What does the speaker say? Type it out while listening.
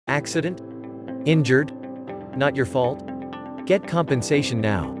Accident? Injured? Not your fault? Get compensation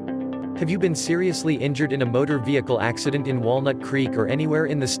now. Have you been seriously injured in a motor vehicle accident in Walnut Creek or anywhere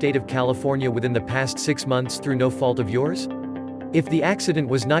in the state of California within the past 6 months through no fault of yours? If the accident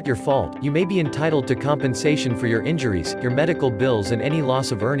was not your fault, you may be entitled to compensation for your injuries, your medical bills and any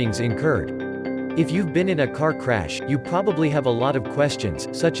loss of earnings incurred. If you've been in a car crash, you probably have a lot of questions,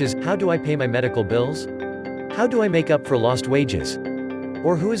 such as, how do I pay my medical bills? How do I make up for lost wages?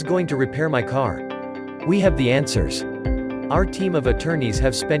 Or who is going to repair my car? We have the answers. Our team of attorneys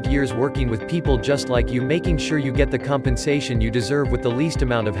have spent years working with people just like you, making sure you get the compensation you deserve with the least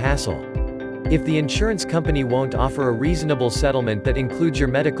amount of hassle. If the insurance company won't offer a reasonable settlement that includes your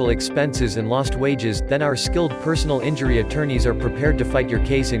medical expenses and lost wages, then our skilled personal injury attorneys are prepared to fight your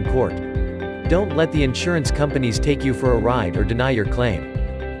case in court. Don't let the insurance companies take you for a ride or deny your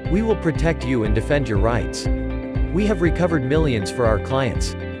claim. We will protect you and defend your rights. We have recovered millions for our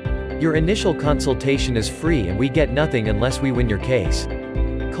clients. Your initial consultation is free and we get nothing unless we win your case.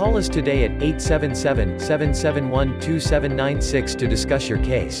 Call us today at 877-771-2796 to discuss your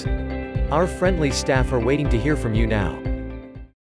case. Our friendly staff are waiting to hear from you now.